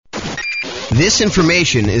This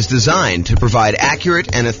information is designed to provide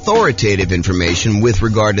accurate and authoritative information with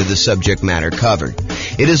regard to the subject matter covered.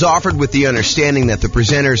 It is offered with the understanding that the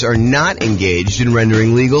presenters are not engaged in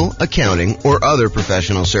rendering legal, accounting, or other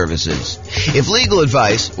professional services. If legal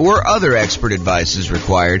advice or other expert advice is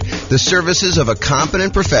required, the services of a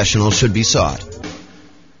competent professional should be sought.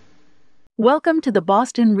 Welcome to the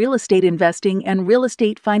Boston Real Estate Investing and Real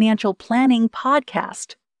Estate Financial Planning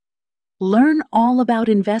podcast. Learn all about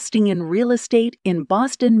investing in real estate in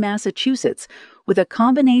Boston, Massachusetts, with a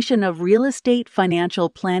combination of real estate financial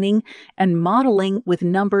planning and modeling with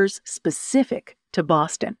numbers specific to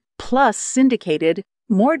Boston, plus syndicated,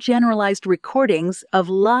 more generalized recordings of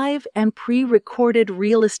live and pre-recorded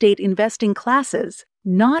real estate investing classes,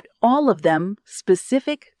 not all of them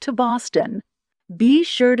specific to Boston. Be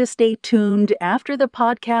sure to stay tuned after the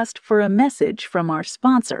podcast for a message from our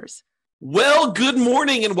sponsors. Well, good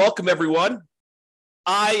morning and welcome, everyone.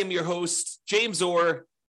 I am your host, James Orr,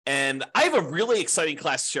 and I have a really exciting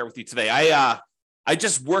class to share with you today. I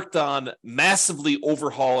just worked on massively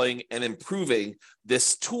overhauling and improving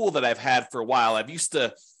this tool that I've had for a while. I've used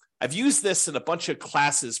this in a bunch of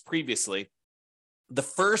classes previously. The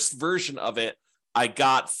first version of it I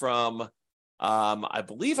got from, I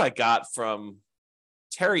believe I got from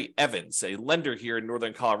Terry Evans, a lender here in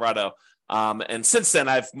Northern Colorado. And since then,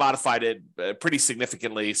 I've modified it pretty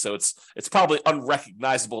significantly, so it's probably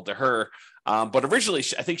unrecognizable to her. But originally,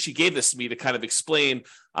 I think she gave this to me to kind of explain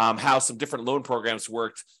how some different loan programs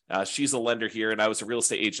worked. She's a lender here, and I was a real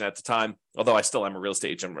estate agent at the time, although I still am a real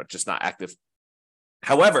estate agent, but just not active.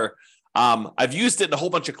 However, I've used it in a whole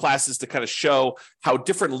bunch of classes to kind of show how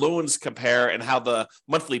different loans compare and how the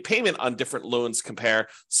monthly payment on different loans compare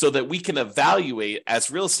so that we can evaluate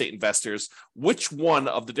as real estate investors which one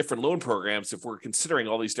of the different loan programs, if we're considering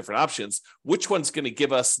all these different options, which one's going to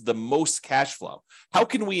give us the most cash flow. How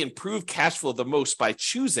can we improve cash flow the most by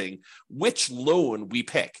choosing which loan we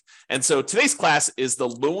pick? And so today's class is the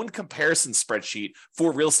loan comparison spreadsheet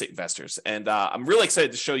for real estate investors. And I'm really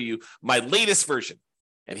excited to show you my latest version.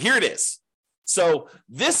 And here it is. So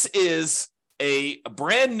this is a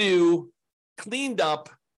brand new, cleaned up,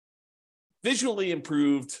 visually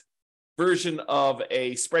improved version of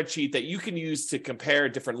a spreadsheet that you can use to compare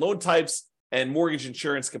different loan types and mortgage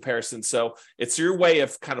insurance comparisons. So it's your way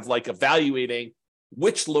of kind of like evaluating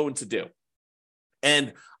which loan to do.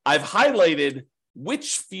 And I've highlighted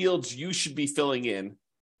which fields you should be filling in.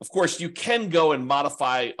 Of course, you can go and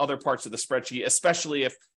modify other parts of the spreadsheet, especially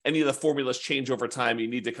if any of the formulas change over time. You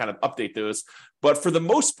need to kind of update those. But for the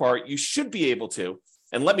most part, you should be able to.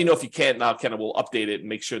 And let me know if you can't. Now, Ken, we'll update it and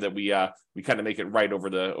make sure that we kind of make it right over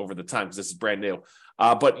the time, because this is brand new.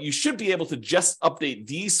 But you should be able to just update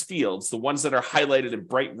these fields, the ones that are highlighted in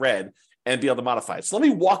bright red, and be able to modify it. So let me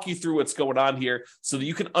walk you through what's going on here so that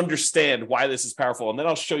you can understand why this is powerful. And then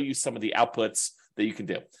I'll show you some of the outputs that you can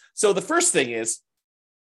do. So the first thing is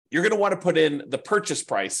you're going to want to put in the purchase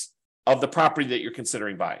price of the property that you're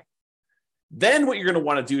considering buying. Then what you're going to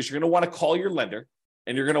want to do is you're going to want to call your lender,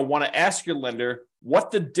 and you're going to want to ask your lender what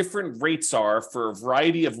the different rates are for a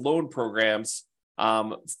variety of loan programs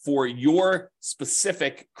for your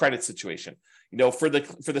specific credit situation. You know, for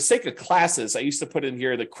the sake of classes, I used to put in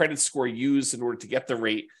here the credit score used in order to get the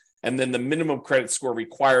rate, and then the minimum credit score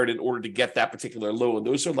required in order to get that particular loan.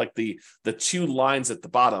 Those are like the two lines at the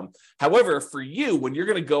bottom. However, for you, when you're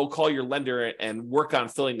going to go call your lender and work on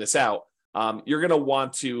filling this out, you're going to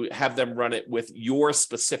want to have them run it with your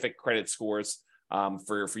specific credit scores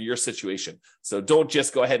for your situation. So don't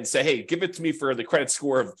just go ahead and say, hey, give it to me for the credit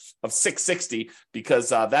score of 660, because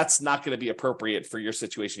that's not going to be appropriate for your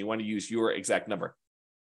situation. You want to use your exact number.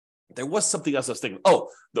 There was something else I was thinking.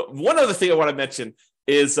 One other thing I want to mention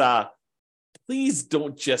is please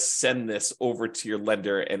don't just send this over to your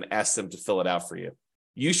lender and ask them to fill it out for you.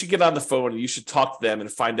 You should get on the phone and you should talk to them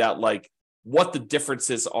and find out like what the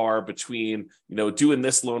differences are between, doing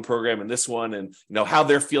this loan program and this one, and, how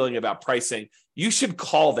they're feeling about pricing. You should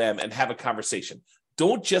call them and have a conversation.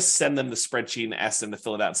 Don't just send them the spreadsheet and ask them to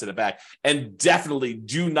fill it out and send it back. And definitely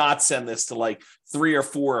do not send this to like 3 or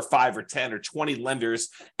 4 or 5 or 10 or 20 lenders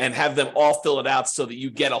and have them all fill it out so that you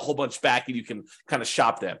get a whole bunch back and you can kind of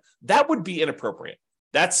shop them. That would be inappropriate.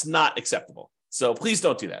 That's not acceptable. So please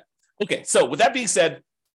don't do that. Okay, so with that being said,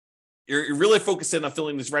 you're really focused in on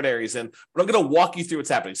filling these red areas in, but I'm going to walk you through what's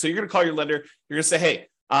happening. So you're going to call your lender. You're going to say, hey,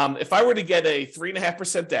 if I were to get a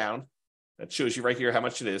 3.5% down, that shows you right here how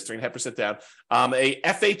much it is, 3.5% down, a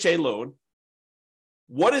FHA loan,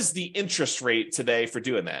 what is the interest rate today for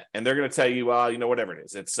doing that? And they're going to tell you, whatever it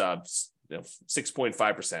is. It's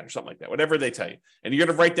 6.5% or something like that, whatever they tell you. And you're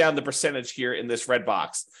going to write down the percentage here in this red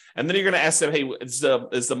box. And then you're going to ask them, hey, is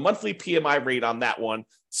the monthly PMI rate on that one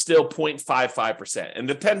still 0.55%? And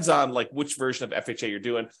it depends on like which version of FHA you're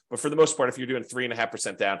doing. But for the most part, if you're doing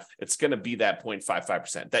 3.5% down, it's going to be that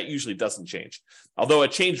 0.55%. That usually doesn't change. Although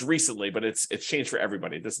it changed recently, but it's changed for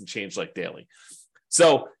everybody. It doesn't change like daily.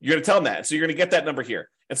 So you're going to tell them that. So you're going to get that number here.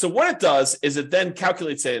 And so what it does is it then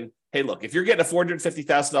calculates in, hey, look, if you're getting a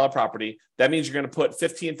 $450,000 property, that means you're going to put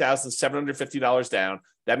 $15,750 down.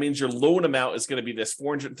 That means your loan amount is going to be this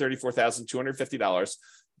 $434,250.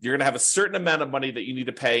 You're going to have a certain amount of money that you need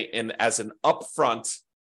to pay in as an upfront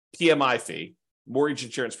PMI fee, mortgage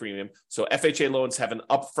insurance premium. So FHA loans have an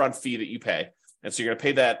upfront fee that you pay. And so you're going to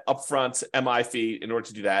pay that upfront MI fee in order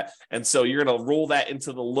to do that. And so you're going to roll that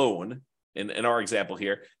into the loan in our example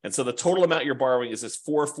here. And so the total amount you're borrowing is this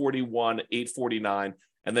 $441,849.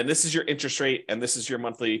 And then this is your interest rate, and this is your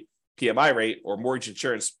monthly PMI rate or mortgage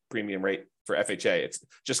insurance premium rate for FHA. It's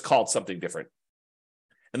just called something different.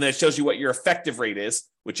 And then it shows you what your effective rate is,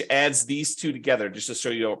 which adds these two together just to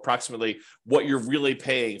show you approximately what you're really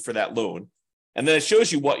paying for that loan. And then it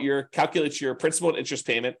shows you calculates your principal and interest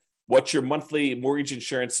payment, what your monthly mortgage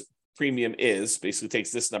insurance premium is, basically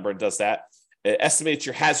takes this number and does that. It estimates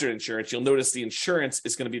your hazard insurance. You'll notice the insurance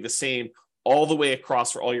is going to be the same all the way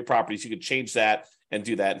across for all your properties. You can change that and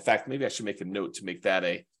do that. In fact, maybe I should make a note to make that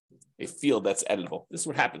a field that's editable. This is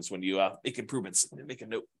what happens when you make improvements. I'm going to make a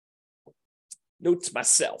note. Note to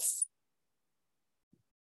myself.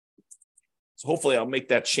 So hopefully I'll make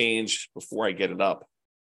that change before I get it up.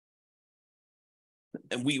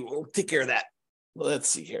 And we will take care of that. Well, let's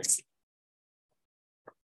see here.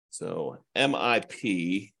 So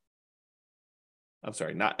MIP. I'm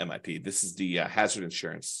sorry, not MIP. This is the hazard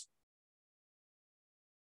insurance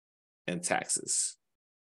and taxes.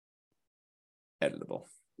 Editable.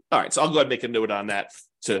 All right, so I'll go ahead and make a note on that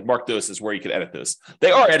to mark those as where you can edit those.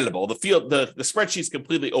 They are editable. The spreadsheet is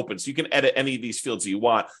completely open, so you can edit any of these fields you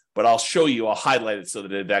want, but I'll highlight it so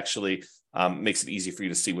that it actually makes it easy for you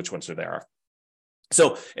to see which ones there are.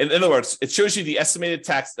 So in other words, it shows you the estimated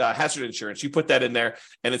tax hazard insurance. You put that in there,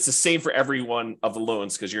 and it's the same for every one of the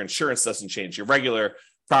loans because your insurance doesn't change. Your regular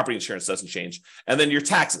property insurance doesn't change. And then your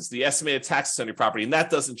taxes, the estimated taxes on your property, and that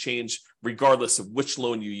doesn't change regardless of which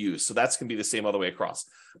loan you use. So that's going to be the same all the way across.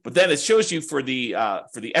 But then it shows you for the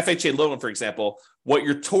FHA loan, for example, what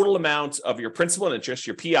your total amount of your principal and interest,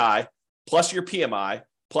 your PI, plus your PMI,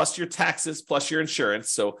 plus your taxes, plus your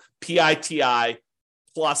insurance. So PITI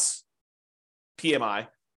plus PMI,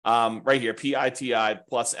 right here, PITI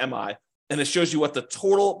plus MI, and it shows you what the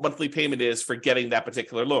total monthly payment is for getting that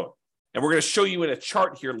particular loan. And we're going to show you in a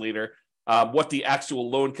chart here later what the actual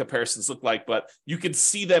loan comparisons look like, but you can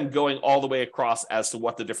see them going all the way across as to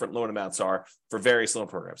what the different loan amounts are for various loan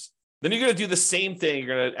programs. Then you're going to do the same thing.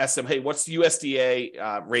 You're going to ask them, hey, what's the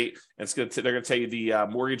USDA rate? And they're going to tell you the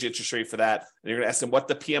mortgage interest rate for that. And you're going to ask them what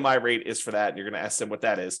the PMI rate is for that. And you're going to ask them what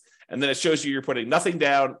that is. And then it shows you you're putting nothing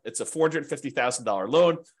down. It's a $450,000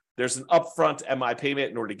 loan. There's an upfront MI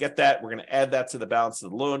payment in order to get that. We're going to add that to the balance of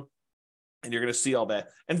the loan. And you're going to see all that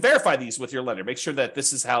and verify these with your lender. Make sure that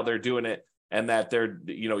this is how they're doing it and that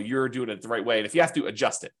you're doing it the right way. And if you have to,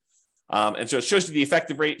 adjust it. And so it shows you the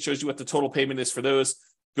effective rate, shows you what the total payment is for those.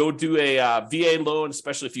 Go do a VA loan,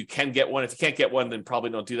 especially if you can get one. If you can't get one, then probably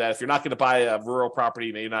don't do that. If you're not going to buy a rural property,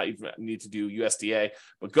 you may not even need to do USDA,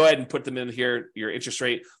 but go ahead and put them in here, your interest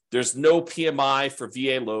rate. There's no PMI for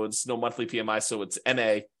VA loans, no monthly PMI, so it's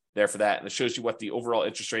NA there for that. And it shows you what the overall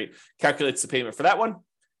interest rate calculates the payment for that one.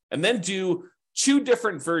 And then do two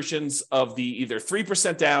different versions of the either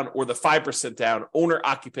 3% down or the 5% down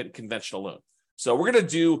owner-occupant conventional loan. So we're going to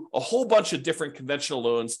do a whole bunch of different conventional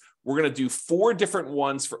loans. We're going to do 4 different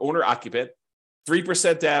ones for owner-occupant,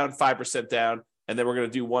 3% down, 5% down, and then we're going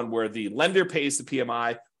to do one where the lender pays the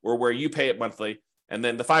PMI or where you pay it monthly. And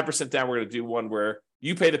then the 5% down, we're going to do one where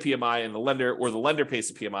you pay the PMI and the lender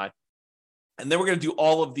pays the PMI. And then we're going to do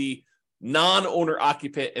all of the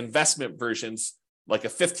non-owner-occupant investment versions, like a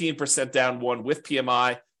 15% down one with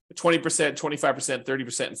PMI, 20%, 25%,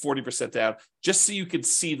 30%, and 40% down, just so you can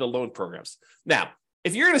see the loan programs. Now,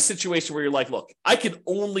 if you're in a situation where you're like, look, I can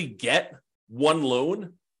only get one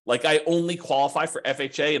loan, like I only qualify for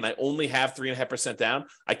FHA and I only have 3.5% down,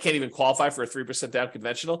 I can't even qualify for a 3% down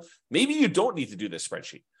conventional, maybe you don't need to do this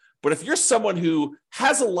spreadsheet. But if you're someone who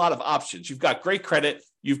has a lot of options, you've got great credit,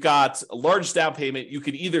 you've got a large down payment, you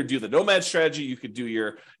could either do the nomad strategy, you could do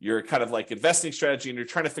your kind of like investing strategy, and you're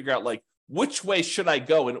trying to figure out like, which way should I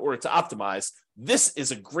go in order to optimize? This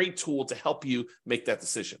is a great tool to help you make that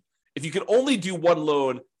decision. If you can only do one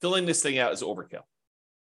loan, filling this thing out is overkill.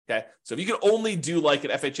 Okay. So if you can only do like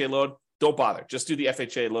an FHA loan, don't bother. Just do the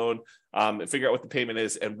FHA loan and figure out what the payment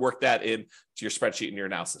is and work that in to your spreadsheet and your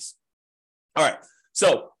analysis. All right.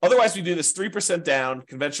 So otherwise, we do this 3% down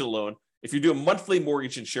conventional loan. If you're doing monthly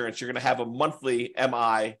mortgage insurance, you're going to have a monthly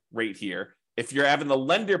MI rate here. If you're having the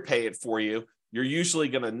lender pay it for you, you're usually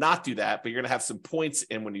going to not do that, but you're going to have some points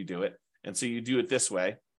in when you do it. And so you do it this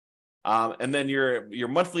way. And then your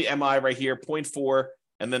monthly MI right here, 0.4,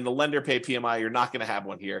 and then the lender pay PMI, you're not going to have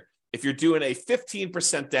one here. If you're doing a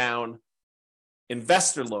 15% down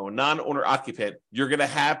investor loan, non-owner occupant, you're going to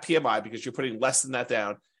have PMI because you're putting less than that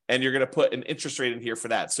down, and you're going to put an interest rate in here for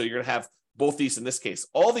that. So you're going to have both these in this case.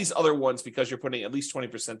 All these other ones, because you're putting at least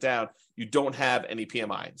 20% down, you don't have any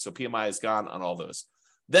PMI. So PMI is gone on all those.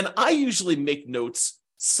 Then I usually make notes.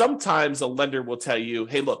 Sometimes a lender will tell you,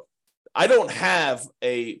 hey, look, I don't have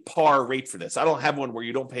a par rate for this. I don't have one where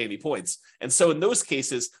you don't pay any points. And so in those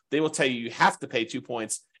cases, they will tell you have to pay 2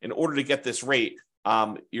 points in order to get this rate.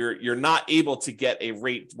 You're not able to get a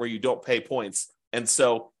rate where you don't pay points. And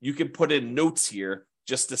so you can put in notes here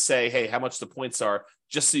just to say, hey, how much the points are,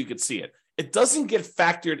 just so you can see it. It doesn't get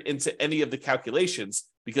factored into any of the calculations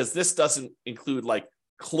because this doesn't include like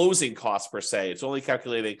closing costs per se. It's only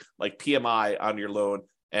calculating like PMI on your loan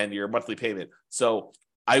and your monthly payment. So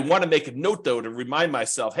I want to make a note, though, to remind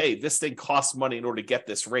myself, hey, this thing costs money in order to get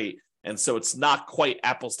this rate. And so it's not quite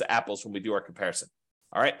apples to apples when we do our comparison.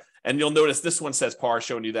 All right. And you'll notice this one says par,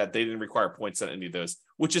 showing you that they didn't require points on any of those,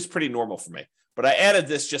 which is pretty normal for me. But I added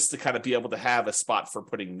this just to kind of be able to have a spot for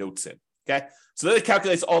putting notes in. Okay. So then it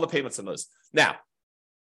calculates all the payments on those. Now,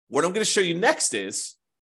 what I'm going to show you next is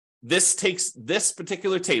this takes this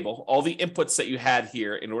particular table, all the inputs that you had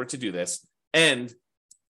here in order to do this, and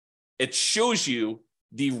it shows you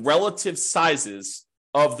the relative sizes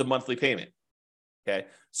of the monthly payment. Okay.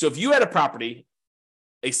 So if you had a property,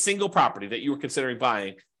 a single property that you were considering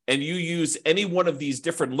buying, and you use any one of these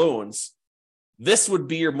different loans, this would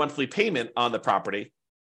be your monthly payment on the property,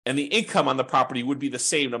 and the income on the property would be the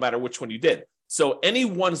same no matter which one you did. So any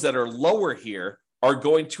ones that are lower here are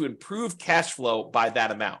going to improve cash flow by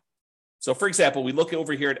that amount. So for example, we look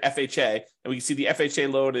over here at FHA, and we can see the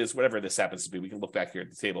FHA loan is whatever this happens to be. We can look back here at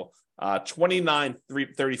the table,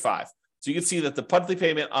 $29,335. So you can see that the monthly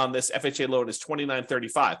payment on this FHA loan is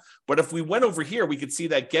 $29,335. But if we went over here, we could see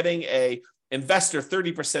that getting a investor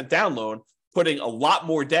 30% down loan, putting a lot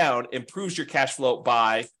more down, improves your cash flow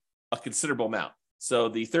by a considerable amount. So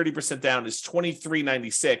the 30% down is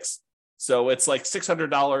 $23.96. So it's like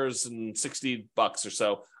 $600.60 or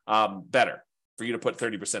so better for you to put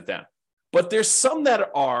 30% down. But there's some that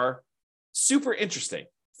are super interesting.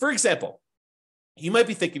 For example, you might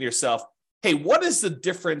be thinking to yourself, hey, what is the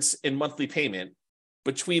difference in monthly payment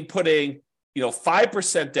between putting,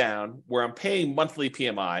 5% down where I'm paying monthly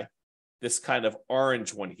PMI, this kind of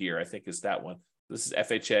orange one here, I think is that one. This is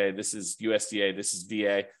FHA, this is USDA, this is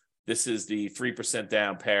VA, this is the 3%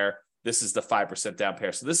 down pair, this is the 5% down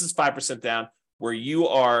pair. So this is 5% down where you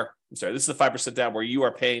are, this is the 5% down where you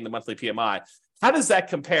are paying the monthly PMI. How does that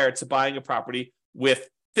compare to buying a property with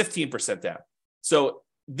 15% down? So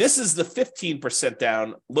this is the 15%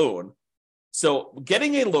 down loan. So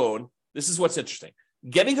getting a loan, this is what's interesting.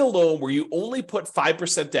 Getting a loan where you only put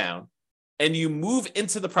 5% down and you move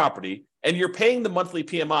into the property and you're paying the monthly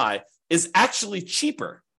PMI is actually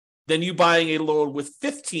cheaper than you buying a loan with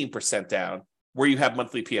 15% down where you have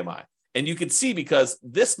monthly PMI. And you can see because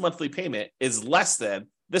this monthly payment is less than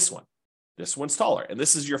this one. This one's taller, and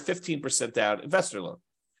this is your 15% down investor loan.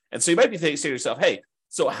 And so you might be saying to yourself, hey,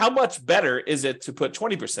 so how much better is it to put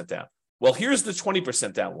 20% down? Well, here's the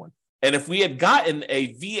 20% down one. And if we had gotten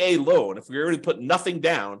a VA loan, if we were to put nothing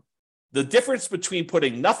down, the difference between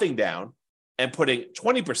putting nothing down and putting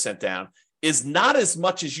 20% down is not as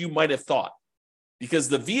much as you might have thought, because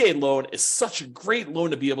the VA loan is such a great loan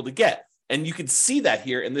to be able to get. And you can see that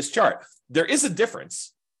here in this chart. There is a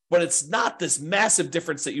difference, but it's not this massive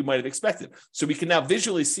difference that you might have expected. So we can now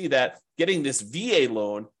visually see that getting this VA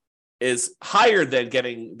loan is higher than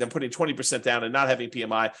putting 20% down and not having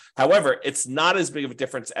PMI. However, it's not as big of a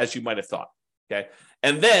difference as you might have thought. Okay.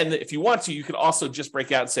 And then if you want to, you can also just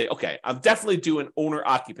break out and say, okay, I'm definitely doing owner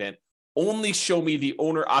occupant. Only show me the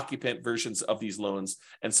owner occupant versions of these loans.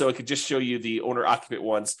 And so it could just show you the owner occupant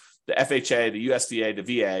ones, the FHA, the USDA,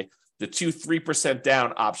 the VA, the 3%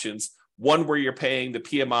 down options, one where you're paying the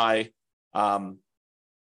PMI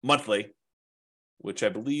monthly, which I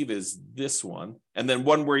believe is this one. And then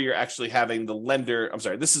one where you're actually having the lender,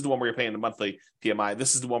 this is the one where you're paying the monthly PMI.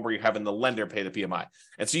 This is the one where you're having the lender pay the PMI.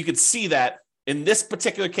 And so you can see that in this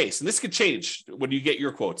particular case, and this could change when you get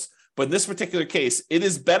your quotes, but in this particular case, it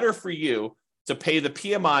is better for you to pay the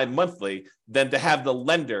PMI monthly than to have the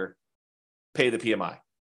lender pay the PMI.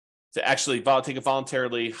 to actually take a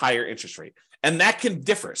voluntarily higher interest rate. And that can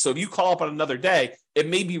differ. So if you call up on another day, it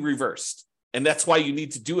may be reversed. And that's why you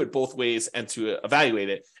need to do it both ways and to evaluate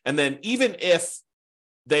it. And then even if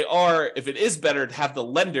it is better to have the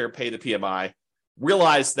lender pay the PMI,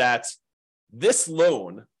 realize that this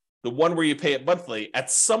loan, the one where you pay it monthly,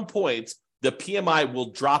 at some point, the PMI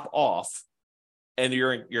will drop off and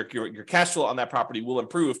your cash flow on that property will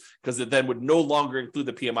improve because it then would no longer include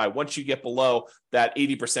the PMI once you get below that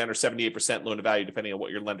 80% or 78% loan to value, depending on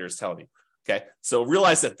what your lender is telling you. Okay, so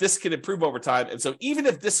realize that this can improve over time. And so even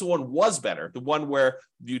if this one was better, the one where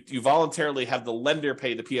you voluntarily have the lender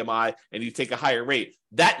pay the PMI and you take a higher rate,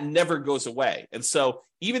 that never goes away. And so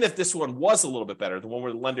even if this one was a little bit better, the one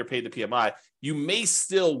where the lender paid the PMI, you may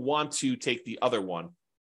still want to take the other one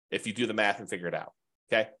if you do the math and figure it out.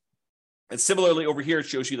 Okay. And similarly over here, it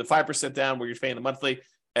shows you the 5% down where you're paying the monthly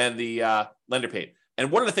and the lender paid. And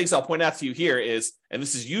one of the things I'll point out to you here is, and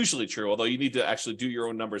this is usually true, although you need to actually do your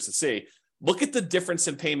own numbers to see, look at the difference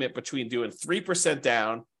in payment between doing 3%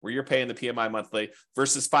 down, where you're paying the PMI monthly,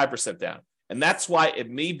 versus 5% down. And that's why it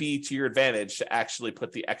may be to your advantage to actually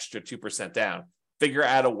put the extra 2% down. Figure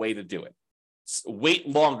out a way to do it. Wait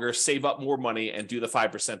longer, save up more money, and do the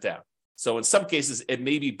 5% down. So in some cases, it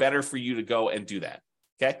may be better for you to go and do that.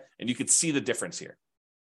 Okay? And you can see the difference here.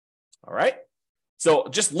 All right? So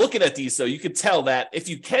just looking at these, though, you could tell that if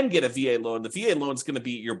you can get a VA loan, the VA loan is going to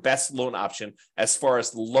be your best loan option as far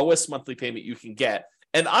as the lowest monthly payment you can get.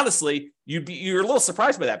 And honestly, you're a little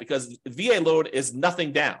surprised by that because VA loan is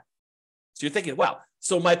nothing down. So you're thinking, wow,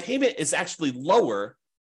 so my payment is actually lower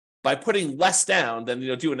by putting less down than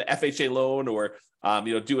doing an FHA loan or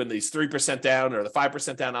doing these 3% down or the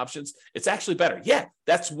 5% down options. It's actually better. Yeah,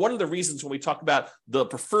 that's one of the reasons when we talk about the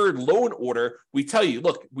preferred loan order, we tell you,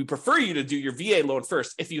 look, we prefer you to do your VA loan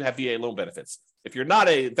first if you have VA loan benefits. If you're not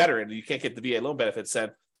a veteran and you can't get the VA loan benefits,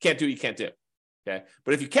 then can't do what you can't do. Okay,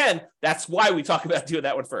 but if you can, that's why we talk about doing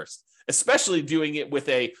that one first, especially doing it with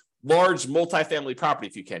a large multifamily property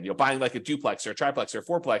if you can, buying like a duplex or a triplex or a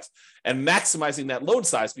fourplex and maximizing that loan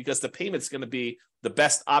size because the payment's going to be the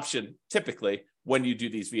best option typically when you do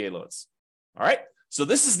these VA loans. All right. So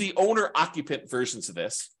this is the owner occupant versions of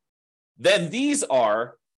this. Then these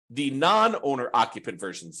are the non-owner occupant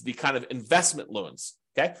versions, the kind of investment loans.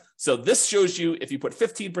 Okay. So this shows you if you put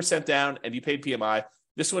 15% down and you paid PMI.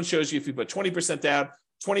 This one shows you if you put 20% down,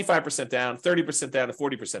 25% down, 30% down, and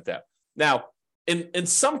 40% down. Now, in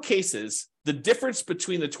some cases, the difference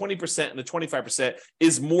between the 20% and the 25%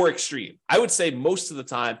 is more extreme. I would say most of the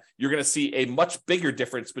time, you're going to see a much bigger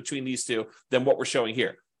difference between these two than what we're showing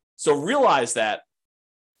here. So realize that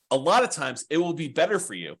a lot of times it will be better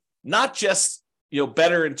for you, not just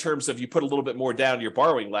better in terms of you put a little bit more down, you're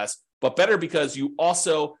borrowing less, but better because you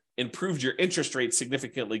also improved your interest rate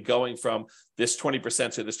significantly going from this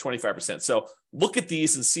 20% to this 25%. So look at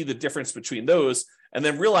these and see the difference between those. And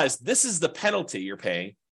then realize this is the penalty you're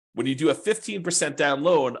paying when you do a 15% down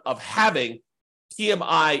loan of having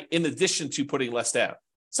PMI in addition to putting less down.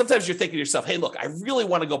 Sometimes you're thinking to yourself, hey, look, I really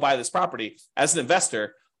want to go buy this property as an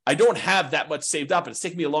investor. I don't have that much saved up. And it's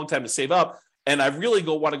taken me a long time to save up. And I really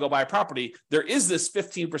want to go buy a property. There is this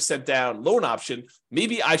 15% down loan option.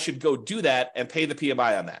 Maybe I should go do that and pay the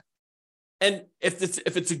PMI on that. And if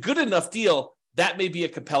it's a good enough deal, that may be a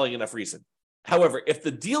compelling enough reason. However, if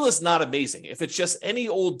the deal is not amazing, if it's just any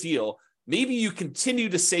old deal, maybe you continue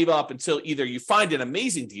to save up until either you find an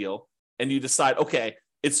amazing deal and you decide, okay,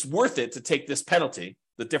 it's worth it to take this penalty,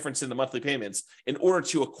 the difference in the monthly payments, in order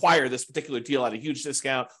to acquire this particular deal at a huge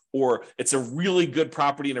discount, or it's a really good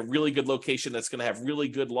property in a really good location that's going to have really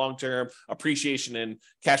good long-term appreciation and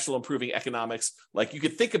cash flow improving economics. Like you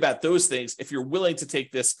could think about those things if you're willing to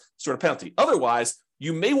take this sort of penalty. Otherwise,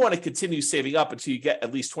 you may want to continue saving up until you get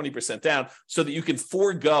at least 20% down so that you can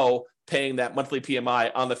forego paying that monthly PMI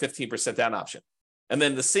on the 15% down option. And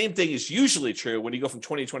then the same thing is usually true when you go from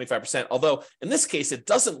 20 to 25%, although in this case, it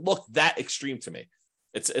doesn't look that extreme to me.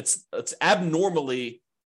 It's an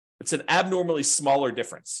abnormally smaller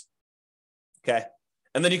difference. Okay.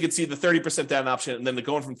 And then you can see the 30% down option, and then the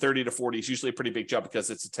going from 30 to 40 is usually a pretty big jump because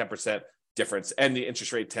it's a 10% difference, and the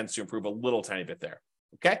interest rate tends to improve a little tiny bit there.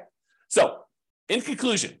 Okay. So in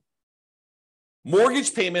conclusion,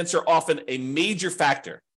 mortgage payments are often a major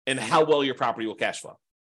factor in how well your property will cash flow.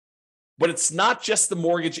 But it's not just the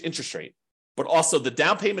mortgage interest rate, but also the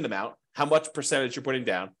down payment amount, how much percentage you're putting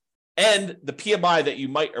down, and the PMI that you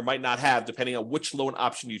might or might not have, depending on which loan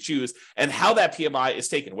option you choose, and how that PMI is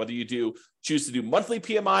taken, whether you choose to do monthly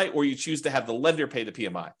PMI or you choose to have the lender pay the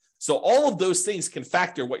PMI. So all of those things can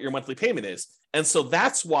factor what your monthly payment is. And so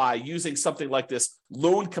that's why using something like this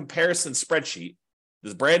loan comparison spreadsheet,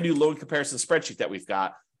 this brand new loan comparison spreadsheet that we've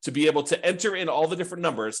got, to be able to enter in all the different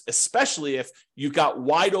numbers, especially if you've got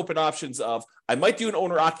wide open options of, I might do an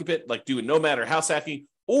owner occupant, like do a nomad or house hacking,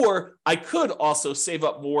 or I could also save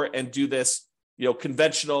up more and do this,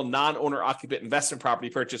 conventional non-owner occupant investment property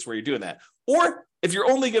purchase where you're doing that. Or if you're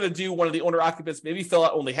only going to do one of the owner occupants, maybe fill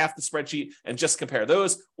out only half the spreadsheet and just compare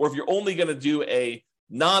those. Or if you're only going to do a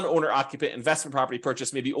non-owner occupant investment property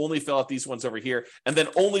purchase, maybe only fill out these ones over here and then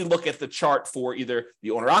only look at the chart for either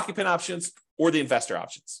the owner occupant options or the investor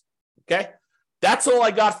options. Okay. That's all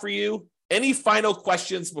I got for you. Any final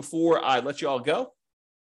questions before I let you all go?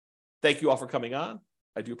 Thank you all for coming on.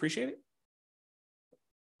 I do appreciate it.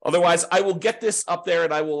 Otherwise, I will get this up there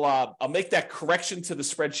and I'll make that correction to the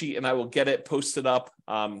spreadsheet and I will get it posted up.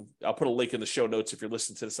 I'll put a link in the show notes if you're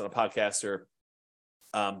listening to this on a podcast, or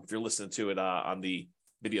if you're listening to it on the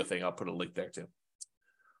video thing, I'll put a link there too.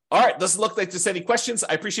 All right, doesn't look like there's any questions.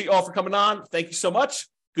 I appreciate you all for coming on. Thank you so much.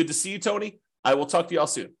 Good to see you, Tony. I will talk to you all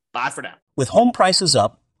soon. Bye for now. With home prices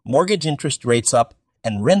up, mortgage interest rates up,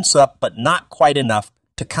 and rents up but not quite enough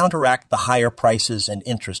to counteract the higher prices and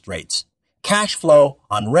interest rates, cash flow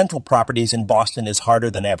on rental properties in Boston is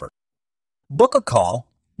harder than ever. Book a call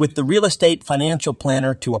with the Real Estate Financial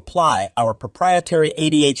Planner to apply our proprietary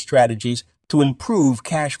 88 strategies to improve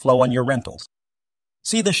cash flow on your rentals.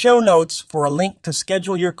 See the show notes for a link to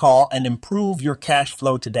schedule your call and improve your cash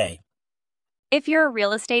flow today. If you're a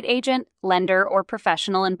real estate agent, lender, or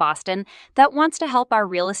professional in Boston that wants to help our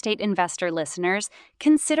real estate investor listeners,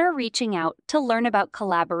 consider reaching out to learn about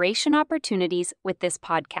collaboration opportunities with this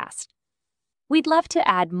podcast. We'd love to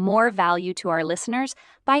add more value to our listeners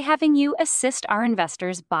by having you assist our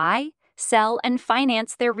investors buy, sell, and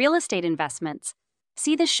finance their real estate investments.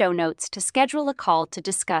 See the show notes to schedule a call to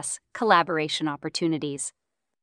discuss collaboration opportunities.